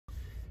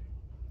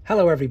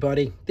Hello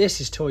everybody,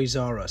 this is Toys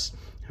R Us,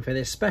 and for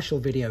this special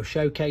video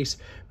showcase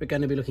we're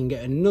going to be looking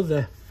at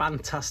another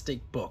fantastic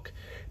book.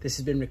 This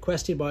has been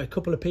requested by a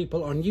couple of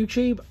people on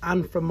YouTube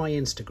and from my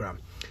Instagram.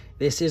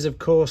 This is of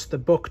course the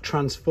book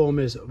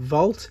Transformers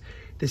Vault.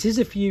 This is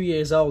a few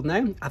years old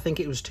now, I think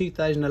it was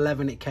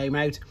 2011 it came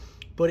out,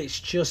 but it's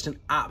just an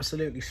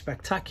absolutely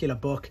spectacular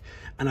book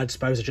and I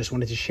suppose I just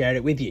wanted to share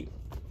it with you.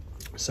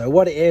 So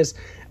what it is,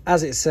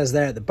 as it says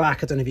there at the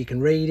back, I don't know if you can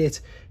read it,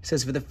 it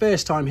says, for the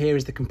first time here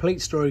is the complete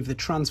story of the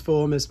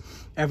Transformers,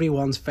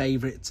 everyone's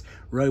favourite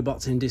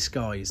robots in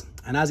disguise.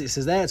 And as it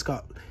says there, it's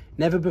got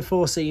never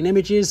before seen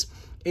images.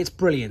 It's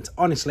brilliant.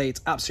 Honestly,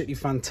 it's absolutely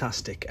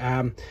fantastic.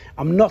 I'm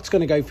not going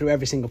to go through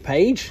every single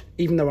page,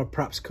 even though I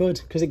perhaps could,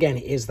 because again,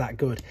 it is that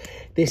good.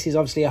 This is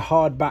obviously a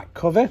hardback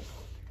cover,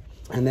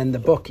 and then the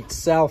book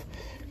itself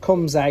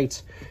comes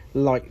out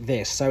like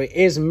this. So it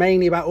is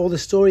mainly about all the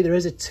story. There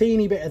is a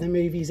teeny bit of the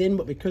movies in,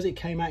 but because it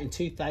came out in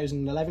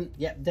 2011,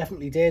 yep,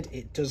 definitely did.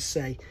 It does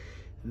say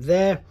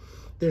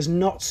there's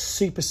not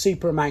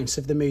super amounts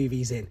of the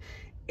movies in.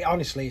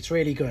 Honestly, it's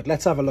really good.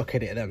 Let's have a look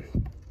at it then.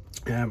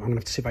 I'm gonna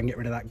have to see if I can get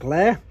rid of that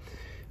glare.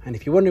 And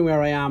if you're wondering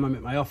where I am, I'm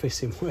at my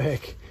office in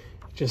work,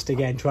 just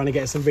again trying to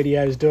get some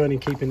videos done and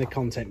keeping the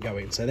content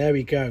going. So there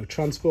we go,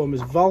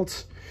 Transformers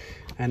Vault.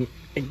 And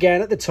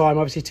again, at the time,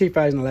 obviously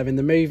 2011,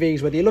 the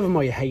movies, whether you love them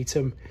or you hate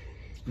them,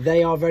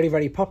 they are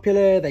very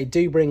popular. They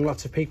do bring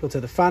lots of people to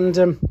the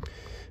fandom.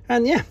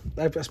 And yeah,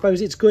 I suppose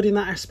it's good in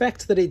that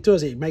aspect that it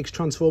does. It makes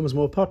Transformers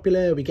more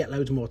popular. We get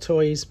loads more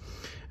toys.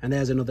 And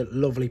there's another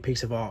lovely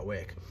piece of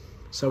artwork.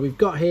 So we've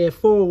got here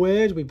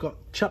forward. We've got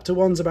chapter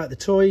 1's about the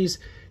toys.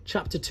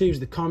 Chapter 2's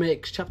the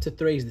comics. Chapter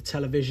 3 is the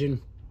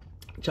television.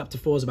 Chapter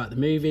 4's about the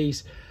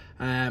movies.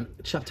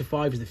 Chapter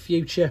 5 is the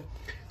future.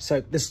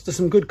 So there's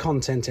some good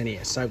content in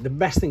here. So the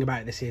best thing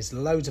about this is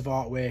loads of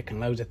artwork and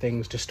loads of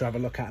things just to have a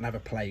look at and have a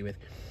play with.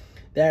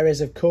 There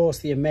is of course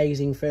the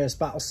amazing first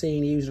battle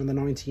scene used on the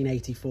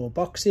 1984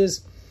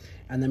 boxes,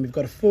 and then we've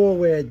got a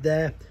foreword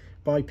there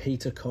by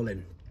Peter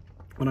Cullen.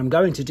 What I'm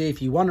going to do,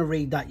 if you want to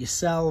read that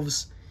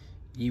yourselves,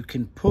 you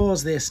can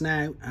pause this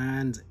now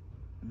and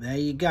there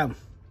you go.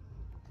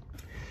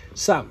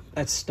 So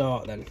let's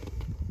start then.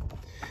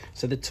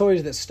 So the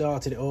toys that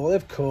started it all,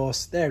 of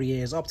course, there he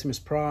is, Optimus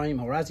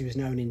Prime, or as he was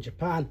known in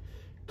Japan,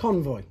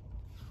 Convoy.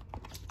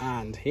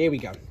 And here we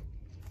go.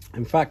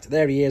 In fact,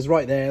 there he is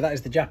right there. That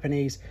is the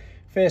Japanese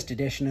first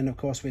edition. And of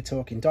course, we're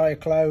talking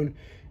Diaclone.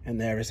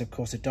 And there is, of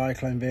course, a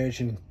Diaclone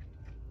version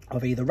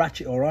of either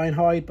Ratchet or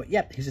Ironhide. But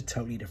yep, he's a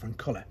totally different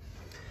colour.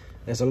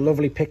 There's a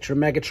lovely picture of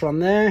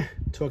Megatron there,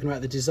 talking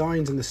about the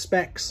designs and the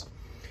specs.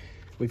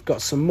 We've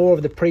got some more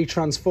of the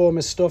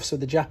pre-Transformers stuff, so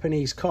the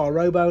Japanese Car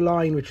Robo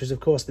line, which was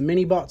of course the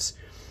Minibots.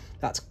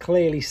 That's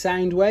clearly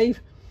Soundwave.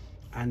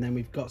 And then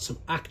we've got some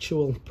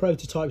actual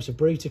prototypes of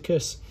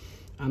Bruticus,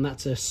 and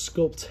that's a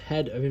sculpt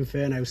head of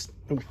Inferno's.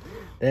 Oh,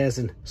 there's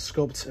a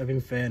sculpt of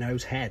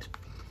Inferno's head.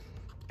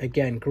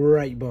 Again,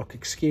 great book,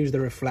 excuse the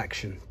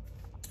reflection.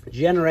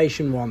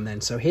 Generation 1 then,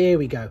 so here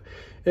we go.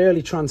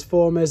 Early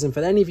Transformers, and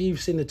for any of you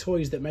who've seen the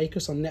Toys That Make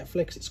Us on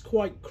Netflix, it's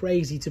quite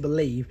crazy to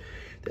believe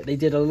that they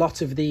did a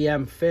lot of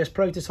the first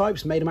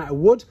prototypes, made them out of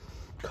wood,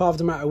 carved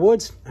them out of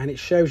wood, and it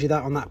shows you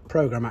that on that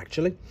program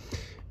actually.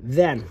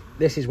 Then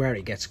this is where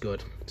it gets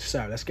good.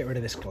 So let's get rid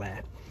of this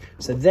glare.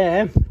 So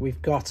there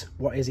we've got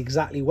what is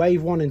exactly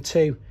wave 1 and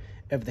 2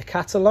 of the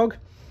catalogue,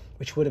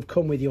 which would have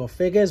come with your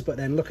figures. But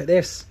then look at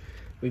this,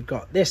 we've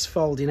got this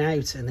folding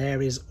out, and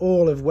there is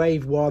all of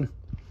wave 1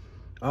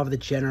 of the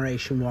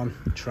Generation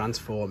 1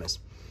 Transformers.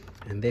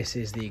 And this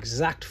is the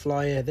exact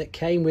flyer that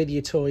came with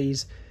your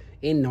toys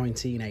in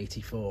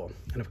 1984.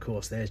 And of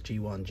course there's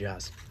G1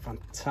 Jazz.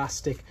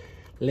 Fantastic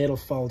little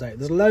fold out.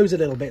 There's loads of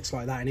little bits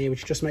like that in here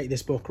which just make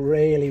this book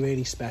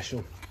really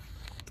special.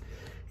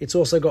 It's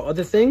also got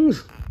other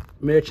things,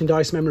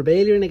 merchandise,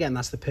 memorabilia, and again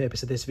that's the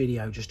purpose of this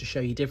video, just to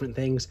show you different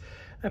things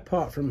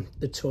apart from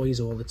the toys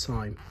all the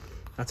time.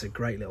 That's a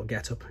great little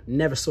get up.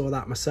 Never saw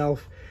that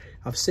myself.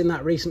 I've seen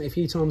that recently a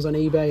few times on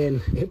eBay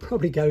and it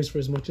probably goes for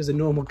as much as a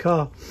normal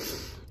car.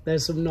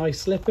 There's some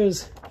nice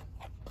slippers.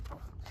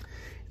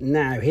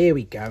 Now, here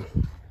we go.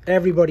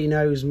 Everybody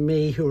knows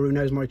me, who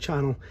knows my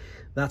channel.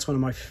 That's one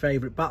of my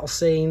favourite battle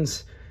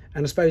scenes.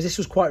 And I suppose this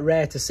was quite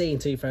rare to see in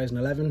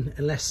 2011,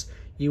 unless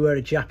you were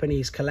a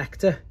Japanese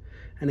collector.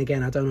 And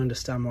again, I don't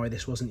understand why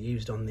this wasn't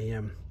used on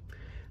the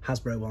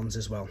Hasbro ones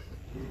as well.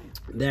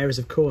 There is,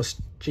 of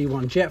course,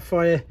 G1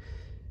 Jetfire.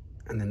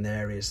 And then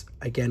there is,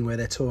 again, where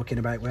they're talking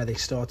about where they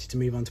started to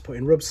move on to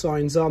putting rub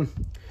signs on.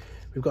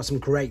 We've got some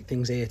great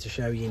things here to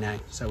show you now.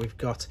 So we've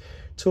got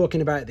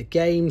talking about the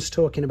games,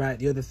 talking about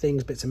the other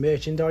things, bits of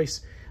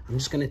merchandise. I'm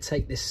just going to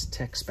take this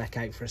tech spec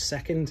out for a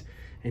second.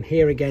 And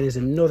here again is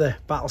another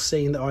battle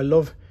scene that I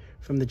love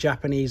from the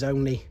Japanese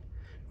only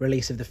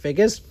release of the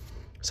figures.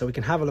 So we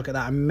can have a look at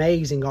that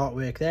amazing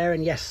artwork there.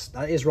 And yes,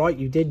 that is right.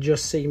 You did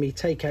just see me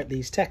take out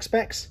these tech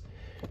specs.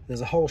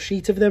 There's a whole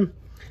sheet of them.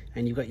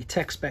 And you've got your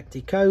tech spec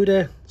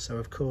decoder. So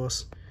of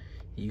course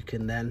you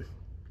can then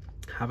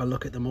have a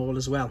look at them all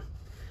as well.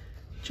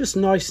 Just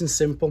nice and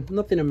simple,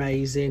 nothing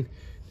amazing.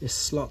 This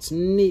slots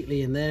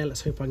neatly in there.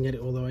 Let's hope I can get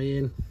it all the way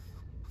in.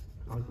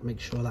 I'll make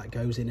sure that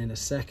goes in a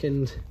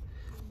second.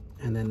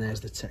 And then there's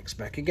the tech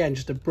spec. Again,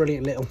 just a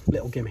brilliant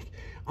little gimmick.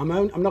 I'm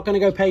not going to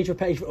go page for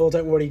page for all,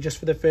 don't worry, just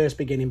for the first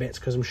beginning bits,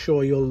 because I'm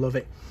sure you'll love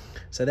it.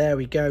 So there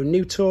we go.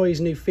 New toys,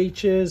 new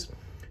features.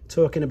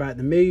 Talking about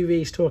the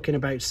movies, talking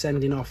about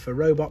sending off for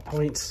robot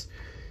points.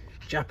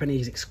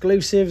 Japanese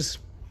exclusives.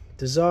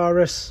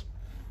 Desirous.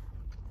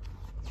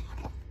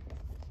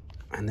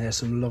 And there's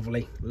some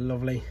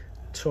lovely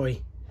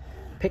toy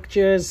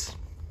pictures.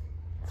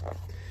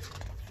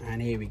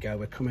 And here we go,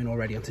 we're coming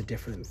already onto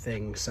different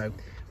things. So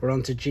we're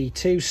on to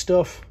G2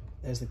 stuff.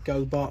 There's the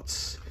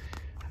GoBots.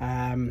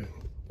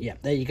 Yeah,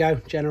 there you go,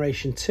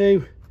 Generation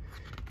 2.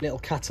 Little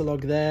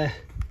catalogue there.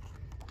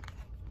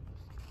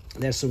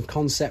 There's some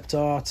concept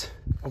art.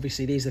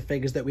 Obviously, these are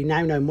figures that we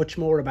now know much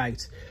more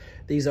about.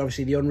 These are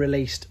obviously the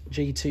unreleased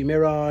G2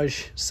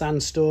 Mirage,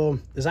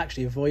 Sandstorm. There's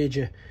actually a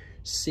Voyager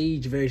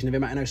Siege version of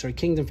him. No, sorry,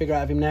 Kingdom figure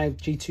out of him now.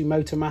 G2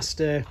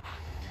 Motormaster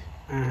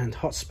and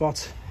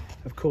Hotspot.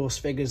 Of course,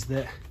 figures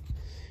that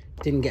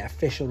didn't get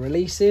official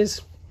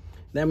releases.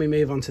 Then we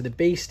move on to the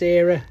Beast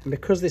era, and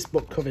because this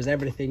book covers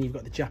everything, you've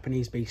got the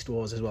Japanese Beast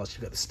Wars as well. So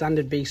you've got the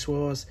standard Beast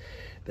Wars.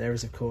 There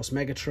is, of course,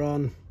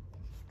 Megatron.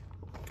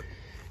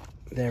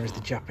 There is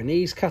the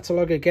Japanese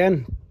catalogue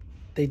again.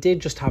 They did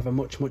just have a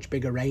much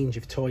bigger range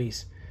of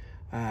toys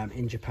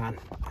in Japan,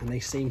 and they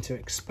seem to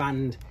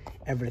expand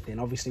everything.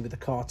 Obviously, with the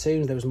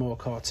cartoons, there was more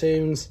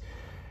cartoons.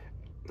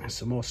 There's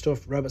some more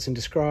stuff. Robots in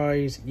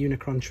Disguise,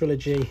 Unicron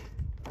Trilogy.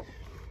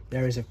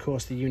 There is, of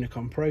course, the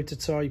Unicron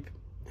prototype,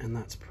 and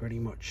that's pretty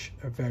much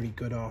a very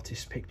good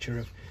artist picture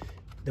of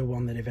the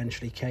one that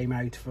eventually came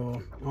out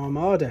for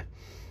Armada.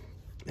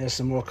 There's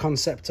some more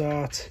concept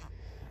art,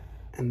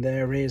 and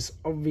there is,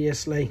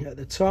 obviously, at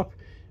the top,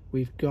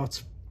 we've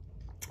got,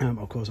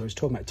 of course, I was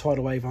talking about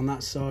Tidal Wave on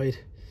that side,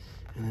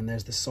 and then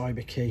there's the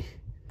Cyber Key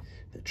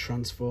that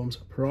transforms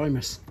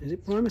Primus. Is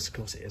it Primus? Of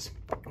course it is.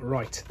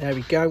 Right, there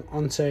we go.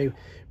 On to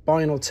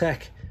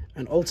Binaltech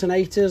and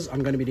alternators.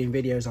 I'm going to be doing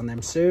videos on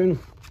them soon.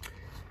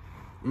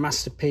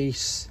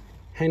 Masterpiece,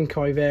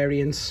 Henkai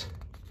variants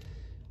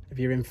of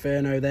your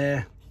Inferno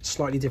there.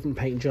 Slightly different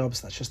paint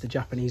jobs. That's just the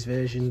Japanese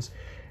versions.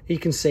 You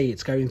can see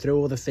it's going through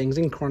all the things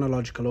in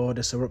chronological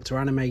order. So we're up to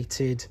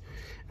animated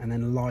and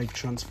then live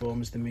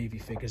Transformers, the movie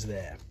figures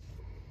there.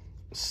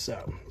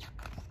 So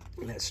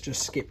let's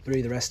just skip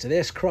through the rest of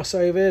this.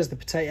 Crossovers, the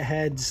Potato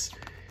Heads,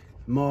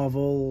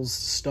 Marvels,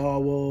 Star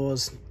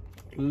Wars,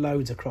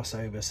 loads of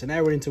crossovers. So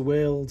now we're into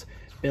world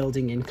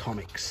building in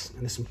comics,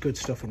 and there's some good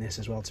stuff in this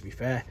as well, to be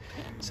fair.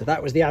 So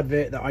that was the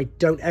advert that I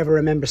don't ever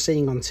remember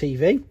seeing on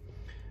TV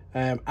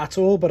at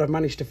all, but I've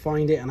managed to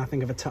find it, and I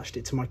think I've attached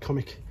it to my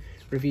comic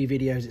review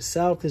videos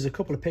itself. There's a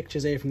couple of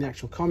pictures here from the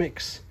actual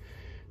comics.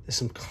 There's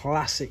some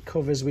classic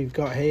covers we've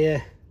got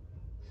here,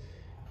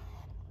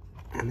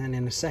 and then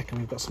in a second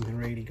we've got something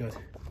really good,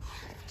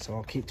 so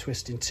I'll keep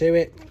twisting to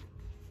it.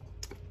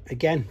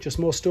 Again, just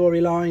more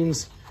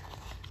storylines,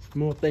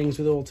 more things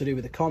with all to do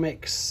with the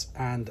comics,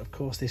 and of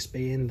course this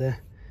being the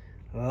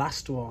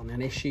last one,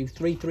 and issue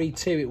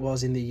 332 it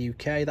was in the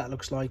UK. That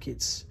looks like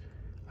it's,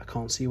 I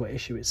can't see what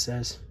issue it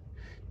says,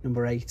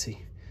 number 80,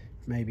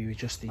 maybe with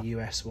just the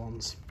US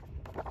ones.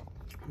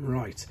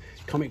 Right,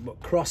 comic book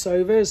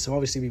crossovers. So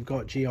obviously we've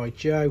got G.I.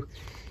 Joe.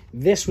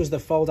 This was the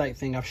fold out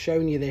thing. I've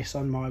shown you this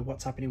on my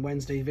What's Happening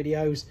Wednesday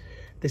videos.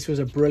 This was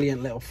a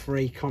brilliant little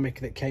free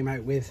comic that came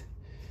out with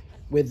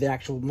the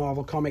actual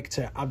Marvel comic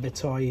to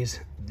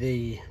advertise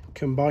the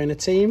Combiner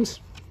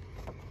teams.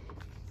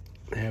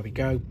 There we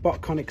go.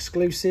 BotCon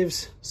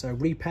exclusives. So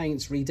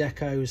repaints,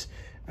 redecos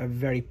are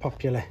very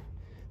popular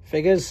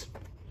figures.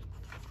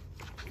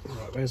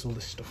 Right, where's all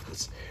this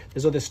stuff?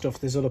 There's other stuff,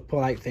 there's other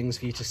pull-out things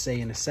for you to see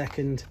in a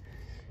second.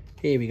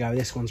 Here we go,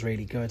 this one's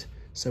really good.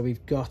 So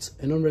we've got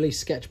an unreleased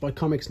sketch by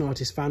Comics and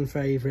Artist fan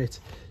favourite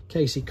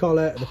Casey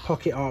Collar, the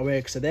pocket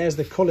artwork. So there's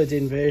the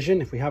coloured-in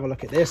version. If we have a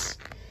look at this,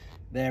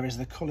 there is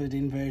the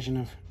coloured-in version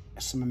of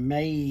some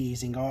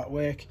amazing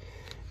artwork.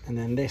 And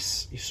then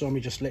this, you saw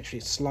me just literally,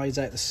 it slides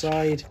out the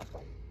side.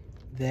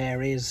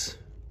 There is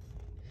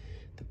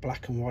the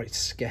black and white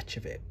sketch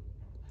of it.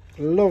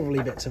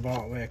 Lovely bits of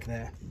artwork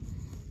there.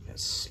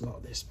 Let's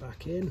slot this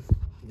back in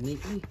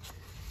neatly.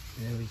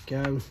 There we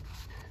go.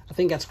 I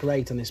think that's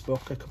great on this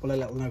book. A couple of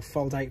little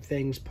fold out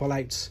things, pull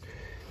outs.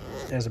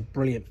 There's a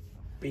brilliant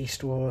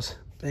Beast Wars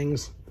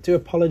things. I do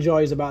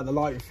apologise about the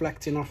light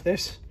reflecting off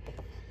this.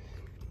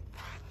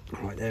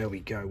 Right, there we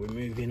go. We're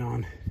moving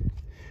on.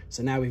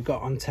 So now we've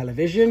got on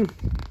television.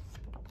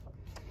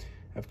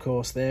 Of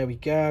course, there we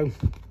go.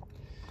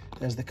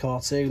 There's the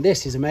cartoon.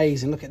 This is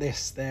amazing. Look at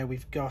this. There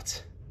we've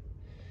got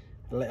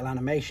a little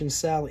animation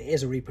cell. It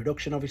is a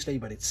reproduction obviously,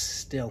 but it's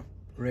still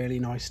really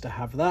nice to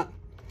have that.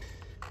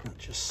 That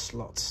just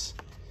slots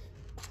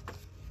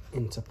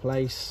into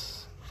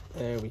place.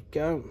 There we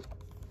go.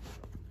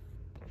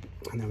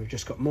 And then we've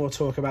just got more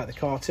talk about the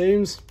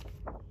cartoons.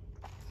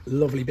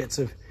 Lovely bits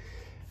of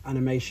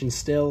animation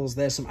stills.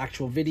 There's some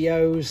actual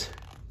videos.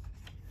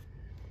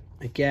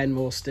 Again,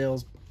 more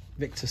stills.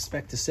 Victor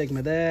Spectre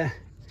Sigma there.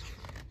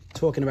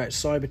 talking about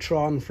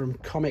Cybertron from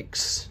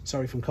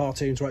from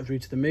cartoons right through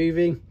to the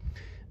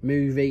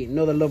movie.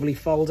 Another lovely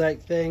fold out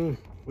thing.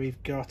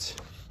 We've got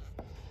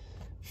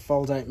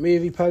fold out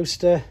movie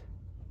poster.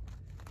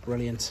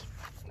 Brilliant.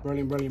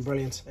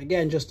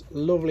 Again, just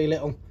lovely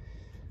little,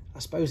 I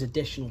suppose,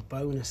 additional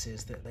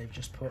bonuses that they've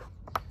just put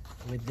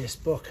with this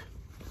book.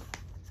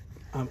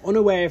 I'm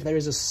unaware if there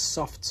is a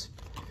soft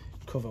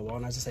cover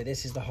one. As I say,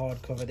 this is the hard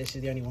cover. This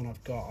is the only one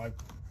I've got. I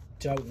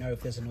don't know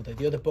if there's another.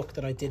 The other book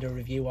that I did a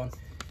review on,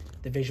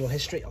 the visual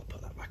history, I'll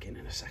put that back in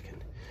a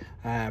second,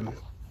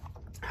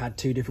 had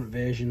two different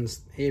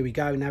versions. Here we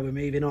go. Now we're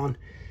moving on.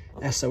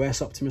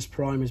 SOS Optimus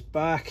Prime is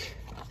back.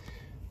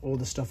 All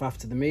the stuff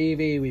after the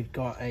movie. We've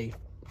got a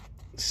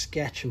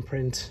sketch and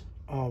print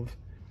of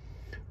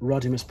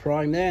Rodimus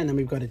Prime there, and then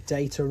we've got a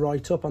data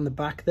write-up on the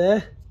back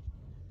there,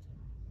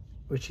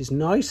 which is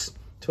nice,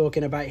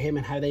 talking about him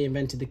and how they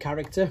invented the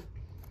character.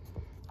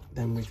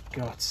 Then we've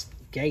got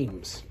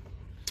games.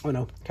 Oh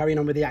no, carrying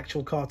on with the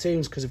actual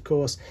cartoons, because of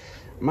course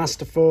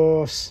Master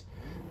Force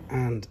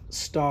and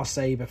Star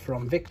Saber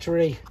from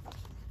Victory,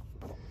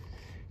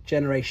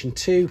 Generation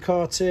 2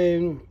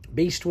 cartoon,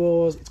 Beast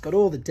Wars. It's got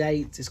all the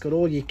dates, it's got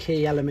all your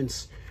key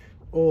elements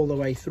all the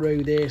way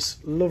through this.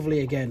 Lovely,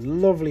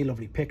 again,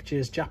 lovely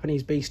pictures.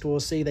 Japanese Beast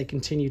Wars, see, they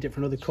continued it for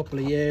another couple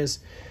of years.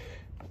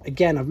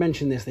 Again, I've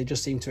mentioned this, they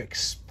just seem to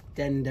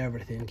extend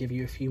everything, give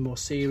you a few more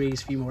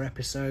series, a few more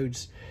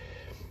episodes.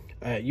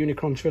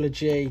 Unicron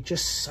trilogy,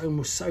 just so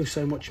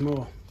much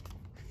more.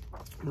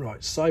 Right,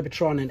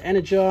 Cybertron and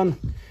Energon,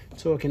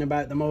 talking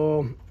about them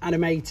all.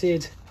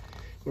 Animated,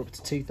 we're up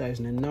to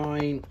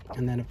 2009,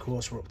 and then of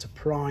course we're up to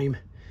Prime,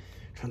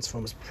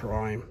 Transformers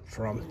Prime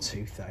from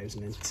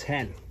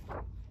 2010.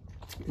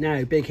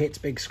 Now, big hits,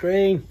 big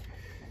screen.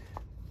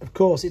 Of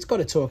course, it's got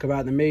to talk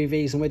about the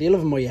movies, and whether you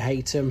love them or you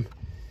hate them,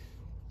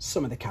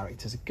 some of the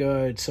characters are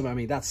good. I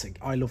mean,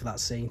 I love that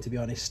scene, to be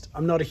honest.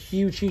 I'm not a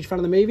huge fan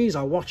of the movies.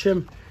 I'll watch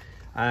them.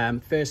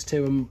 First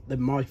two are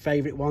my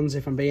favourite ones,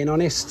 if I'm being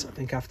honest. I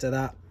think after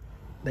that,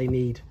 they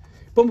need...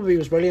 Bumblebee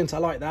was brilliant, I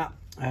like that.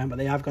 But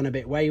they have gone a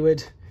bit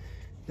wayward.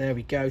 There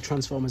we go,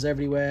 Transformers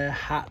everywhere.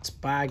 Hats,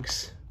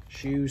 bags,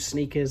 shoes,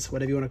 sneakers,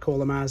 whatever you want to call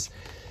them as.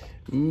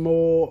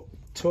 More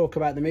talk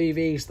about the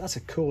movies. That's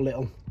a cool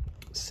little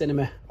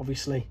cinema,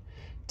 obviously.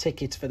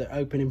 Tickets for the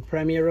opening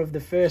premiere of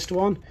the first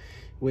one,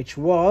 which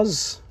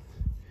was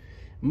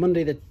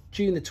Monday,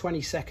 June the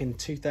 22nd,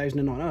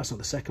 2009. Oh, it's not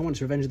the second one,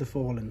 it's Revenge of the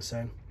Fallen,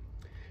 so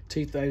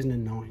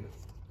 2009.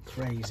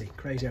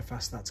 Crazy how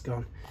fast that's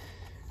gone.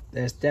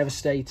 There's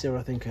Devastator.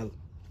 I think any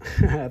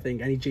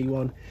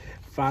G1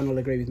 fan will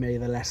agree with me.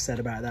 The less said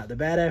about that, the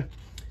better.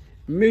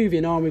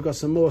 Moving on, we've got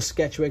some more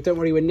sketch work. Don't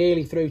worry, we're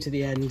nearly through to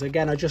the end.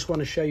 Again, I just want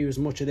to show you as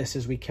much of this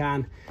as we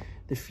can.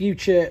 The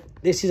future,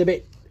 this is a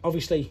bit,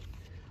 obviously,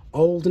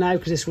 old now,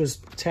 because this was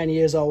 10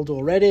 years old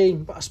already,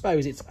 but I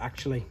suppose it's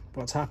actually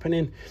what's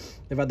happening.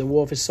 They've had the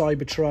War for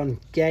Cybertron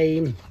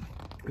game.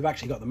 We've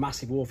actually got the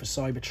massive War for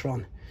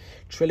Cybertron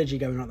trilogy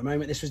going on at the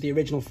moment. This was the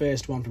original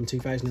first one from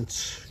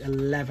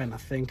 2011, I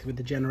think, with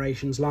the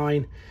Generations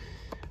line.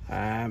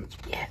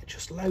 Yeah,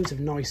 just loads of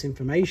nice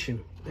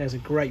information. There's a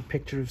great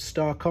picture of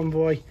Star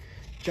Convoy,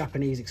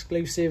 Japanese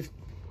exclusive,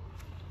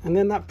 and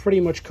then that pretty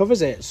much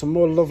covers it. Some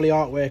more lovely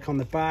artwork on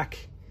the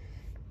back.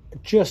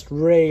 Just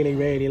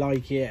really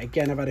like it.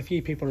 Again, I've had a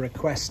few people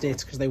request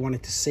it because they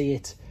wanted to see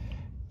it.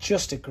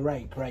 Just a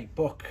great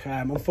book.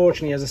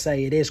 Unfortunately, as I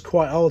say, it is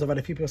quite old. I've had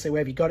a few people say,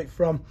 where have you got it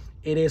from?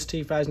 It is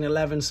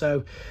 2011,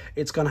 so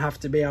it's going to have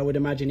to be, I would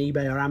imagine,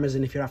 eBay or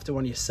Amazon if you're after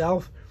one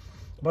yourself.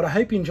 But I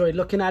hope you enjoyed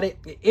looking at it.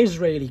 It is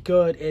really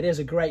good. It is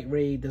a great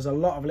read. There's a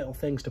lot of little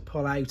things to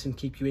pull out and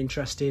keep you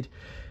interested.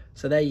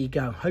 So there you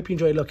go. Hope you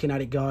enjoyed looking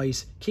at it,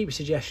 guys. Keep your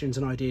suggestions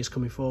and ideas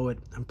coming forward,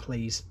 and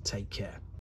please take care.